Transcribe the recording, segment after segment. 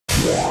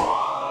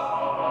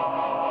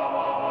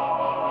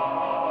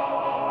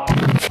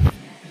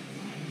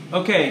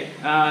Okay,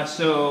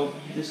 so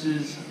this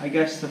is, I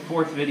guess, the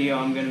fourth video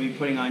I'm going to be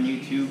putting on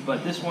YouTube,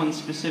 but this one's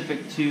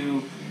specific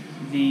to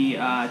the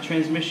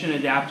transmission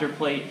adapter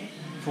plate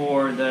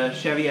for the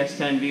Chevy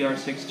S10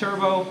 VR6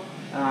 Turbo.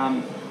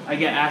 I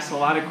get asked a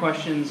lot of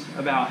questions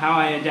about how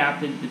I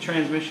adapted the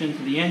transmission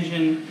to the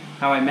engine,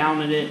 how I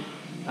mounted it,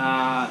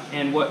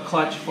 and what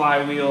clutch,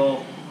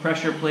 flywheel,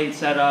 pressure plate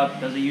setup.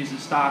 Does it use a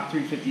stock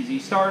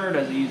 350Z starter?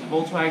 Does it use a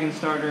Volkswagen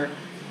starter?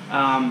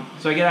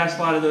 So I get asked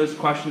a lot of those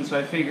questions, so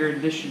I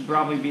figured this should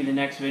probably be the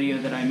next video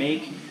that I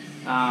make,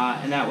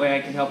 and that way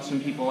I can help some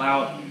people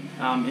out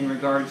in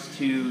regards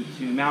to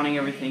mounting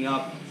everything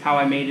up, how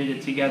I made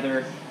it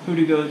together, who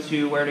to go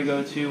to, where to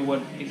go to,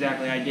 what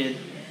exactly I did.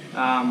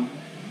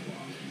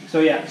 So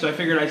I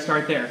figured I'd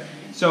start there.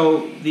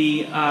 So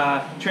the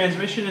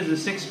transmission is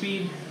a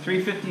 6-speed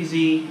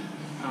 350Z.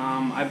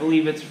 I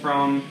believe it's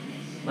from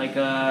like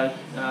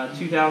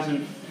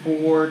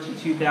 2004 to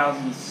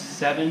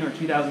 2007 or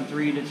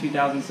 2003 to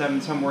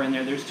 2007, somewhere in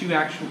there. There's two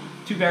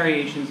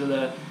variations of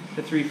the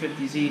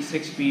 350Z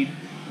 6-speed.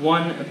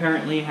 One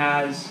apparently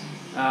has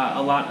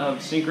a lot of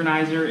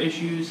synchronizer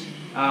issues,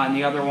 and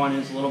the other one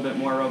is a little bit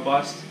more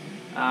robust.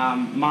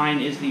 Mine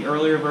is the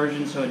earlier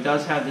version, so it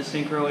does have the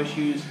synchro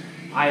issues.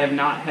 I have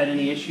not had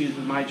any issues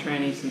with my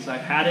tranny since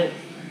I've had it.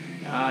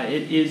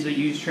 It is a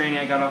used tranny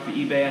I got off of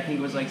eBay. I think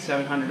it was like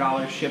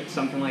 $700 shipped,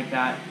 something like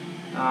that.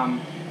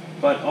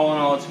 But all in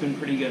all, it's been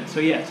pretty good. So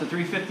yeah, it's a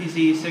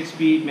 350Z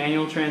 6-speed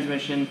manual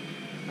transmission.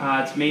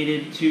 It's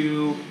mated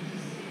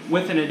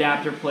with an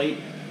adapter plate,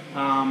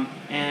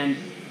 and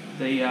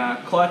the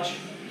clutch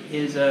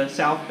is a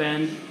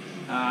Southbend.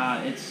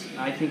 I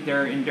think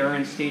they're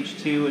Endurance Stage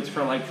 2. It's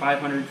for like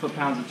 500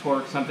 foot-pounds of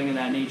torque, something of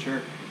that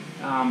nature.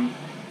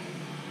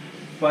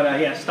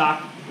 Yeah,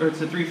 stock, or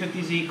it's a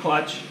 350Z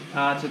clutch.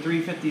 It's a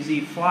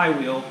 350Z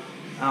flywheel.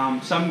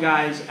 Some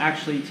guys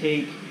actually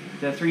take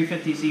the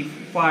 350Z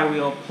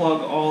flywheel,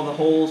 plug all the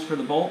holes for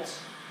the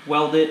bolts,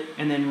 weld it,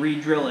 and then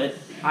re-drill it.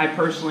 I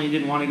personally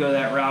didn't want to go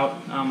that route.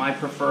 I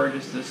prefer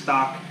just a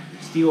stock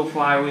steel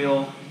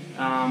flywheel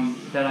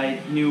that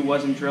I knew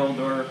wasn't drilled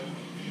or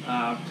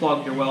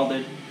plugged or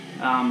welded.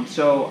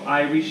 So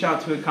I reached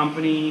out to a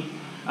company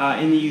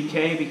in the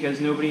UK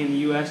because nobody in the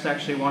US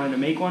actually wanted to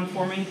make one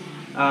for me.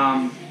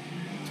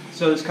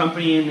 So this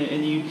company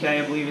in the UK,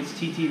 I believe it's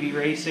TTV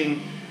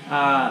Racing,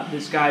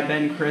 this guy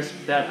Ben Crisp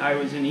that I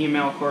was in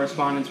email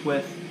correspondence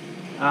with,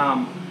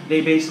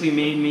 they basically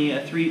made me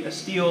a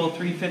steel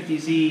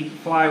 350Z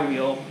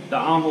flywheel. The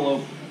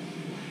envelope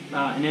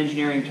in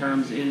engineering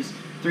terms is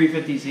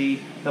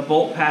 350Z. The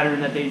bolt pattern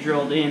that they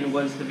drilled in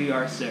was the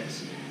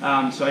VR6.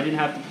 So I didn't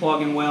have to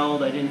plug and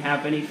weld. I didn't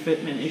have any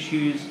fitment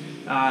issues.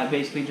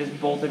 Basically just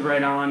bolted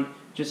right on,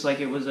 just like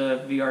it was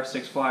a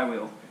VR6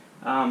 flywheel.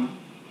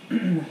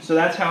 So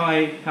that's how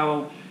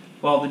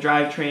the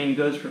drivetrain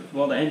goes,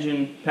 the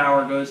engine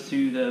power goes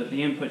to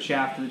the input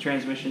shaft of the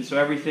transmission. So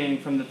everything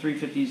from the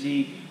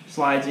 350Z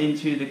slides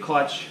into the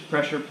clutch,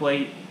 pressure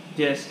plate,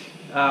 disc,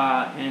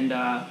 and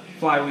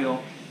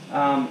flywheel.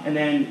 And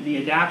then the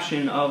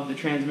adaption of the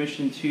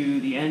transmission to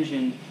the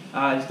engine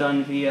is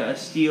done via a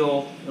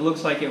steel, it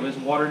looks like it was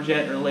water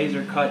jet or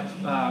laser cut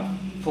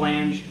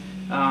flange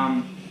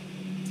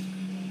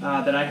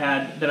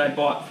that I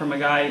bought from a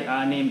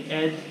guy named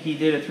Ed. He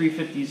did a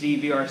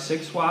 350Z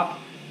VR6 swap,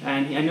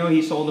 and I know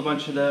he sold a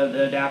bunch of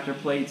the adapter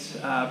plates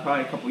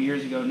probably a couple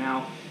years ago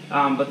now.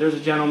 But there's a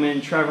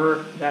gentleman,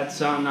 Trevor,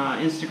 that's on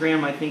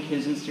Instagram. I think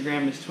his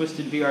Instagram is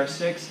Twisted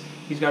VR6.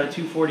 He's got a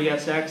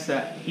 240SX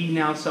that he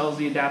now sells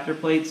the adapter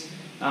plates.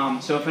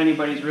 So if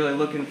anybody's really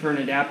looking for an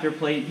adapter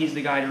plate, he's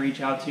the guy to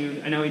reach out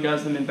to. I know he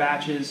does them in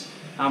batches.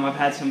 I've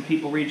had some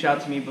people reach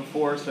out to me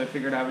before, so I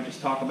figured I would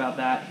just talk about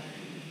that.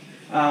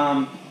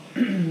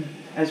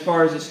 As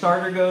far as the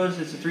starter goes,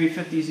 it's a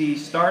 350Z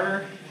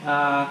starter,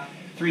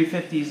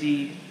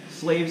 350Z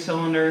slave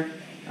cylinder.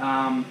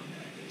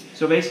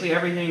 So basically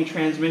everything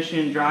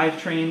transmission,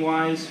 drivetrain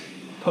wise,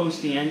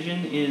 post the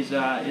engine is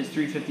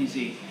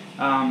 350Z.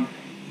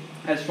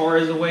 As far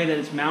as the way that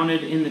it's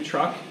mounted in the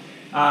truck,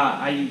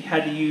 I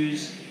had to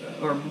use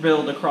or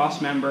build a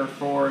cross member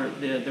for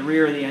the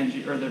rear of the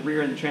engine, or the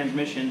rear of the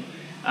transmission.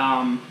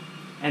 And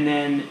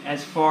then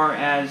as far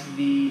as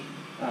the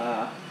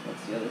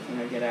what's the other thing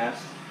I get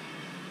asked?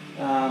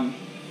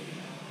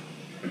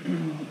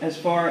 As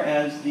far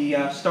as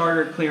the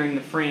starter clearing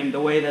the frame, the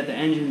way that the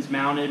engine's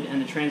mounted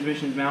and the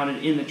transmission's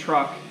mounted in the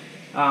truck,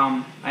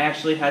 I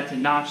actually had to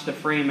notch the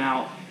frame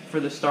out for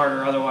the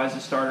starter, otherwise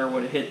the starter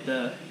would have hit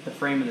the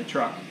frame of the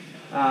truck.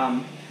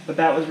 But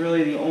that was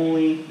really the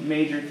only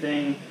major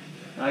thing,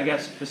 I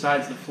guess,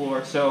 besides the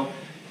floor. So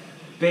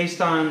based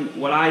on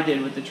what I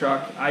did with the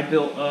truck, I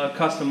built a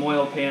custom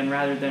oil pan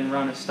rather than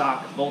run a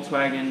stock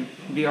Volkswagen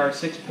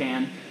VR6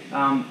 pan.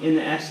 In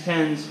the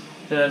S10s,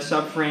 the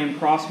subframe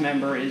cross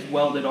member is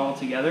welded all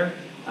together,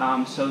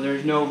 so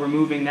there's no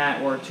removing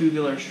that or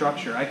tubular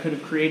structure. I could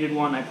have created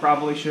one. I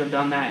probably should have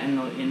done that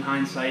in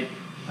hindsight.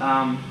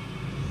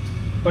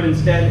 But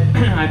instead,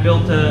 I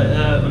built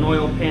an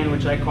oil pan,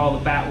 which I call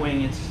the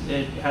Batwing.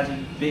 It has a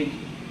big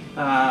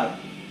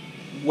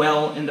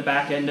well in the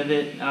back end of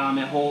it.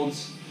 It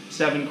holds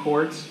 7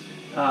 quarts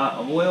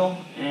of oil,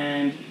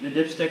 and the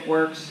dipstick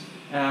works.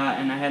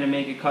 And I had to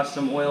make a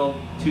custom oil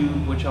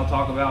tube, which I'll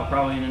talk about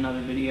probably in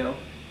another video.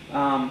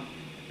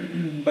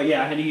 But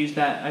yeah, I had to use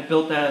that. I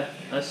built a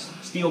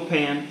steel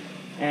pan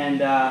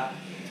and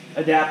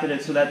adapted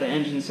it so that the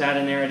engine sat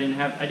in there.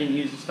 I didn't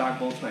use the stock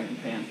Volkswagen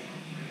pan.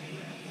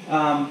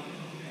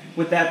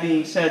 With that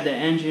being said, the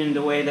engine,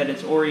 the way that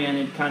it's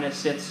oriented, kind of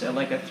sits at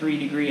like a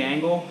 3-degree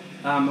angle.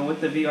 And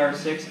with the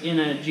VR6 in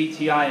a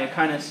GTI, it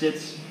kind of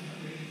sits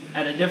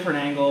at a different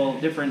angle,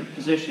 different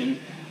position.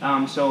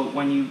 So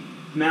when you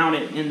mount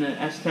it in the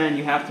S10,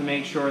 you have to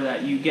make sure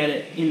that you get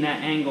it in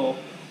that angle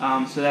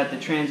so that the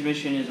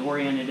transmission is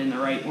oriented in the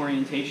right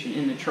orientation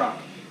in the truck.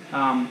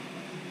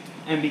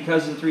 And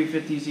because the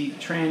 350Z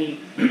tranny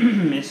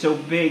is so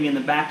big in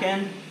the back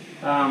end,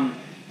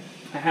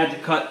 I had to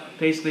cut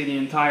basically the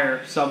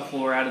entire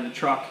subfloor out of the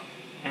truck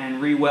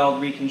and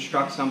re-weld,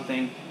 reconstruct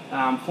something.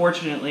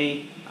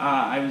 Fortunately,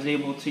 I was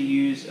able to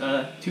use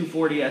a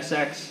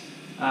 240SX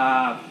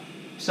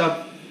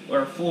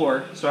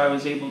floor, so I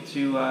was able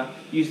to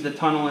use the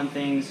tunnel and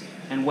things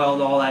and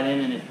weld all that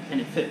in, and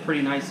it fit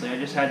pretty nicely. I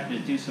just had to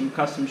do some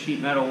custom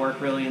sheet metal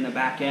work really in the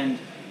back end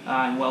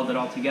and weld it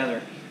all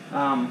together.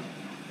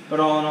 But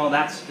all in all,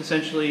 that's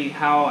essentially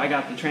how I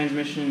got the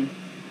transmission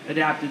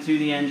adapted to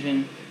the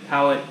engine,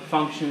 how it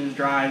functions,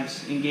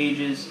 drives,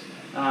 engages,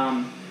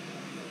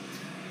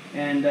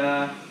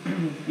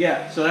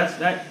 yeah, so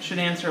that should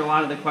answer a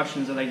lot of the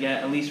questions that I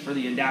get, at least for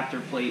the adapter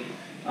plate.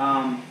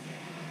 And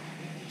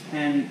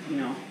you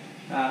know,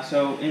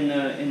 so in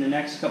the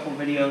next couple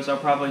videos, I'll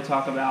probably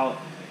talk about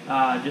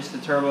just the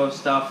turbo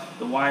stuff,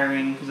 the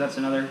wiring, because that's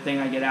another thing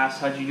I get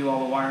asked. How'd you do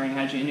all the wiring?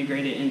 How'd you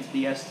integrate it into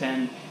the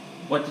S10?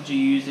 What did you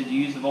use? Did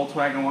you use the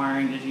Volkswagen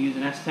wiring? Did you use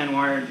an S10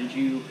 wire? Did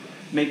you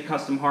make a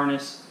custom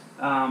harness?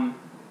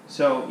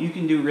 So you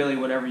can do really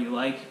whatever you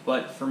like,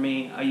 but for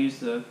me, I use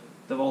the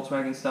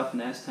Volkswagen stuff and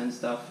the S10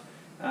 stuff.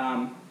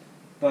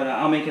 But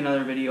I'll make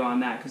another video on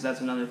that because that's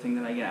another thing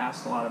that I get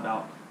asked a lot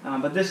about.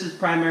 But this is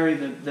primarily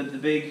the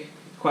big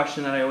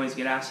question that I always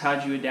get asked: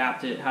 how'd you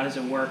adapt it? How does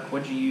it work?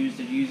 What'd you use?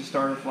 Did you use a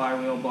starter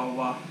flywheel? Blah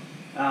blah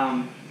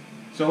blah.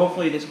 So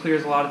hopefully this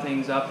clears a lot of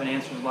things up and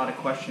answers a lot of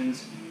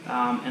questions.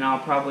 And I'll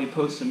probably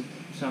post some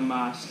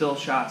still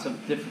shots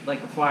of different,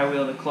 like the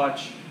flywheel, the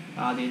clutch,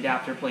 the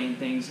adapter plate, and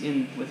things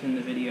within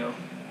the video.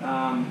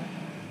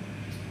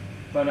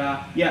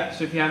 Yeah,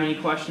 so if you have any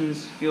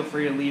questions, feel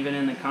free to leave it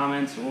in the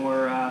comments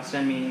or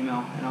send me an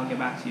email and I'll get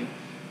back to you.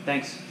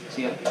 Thanks.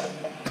 See ya.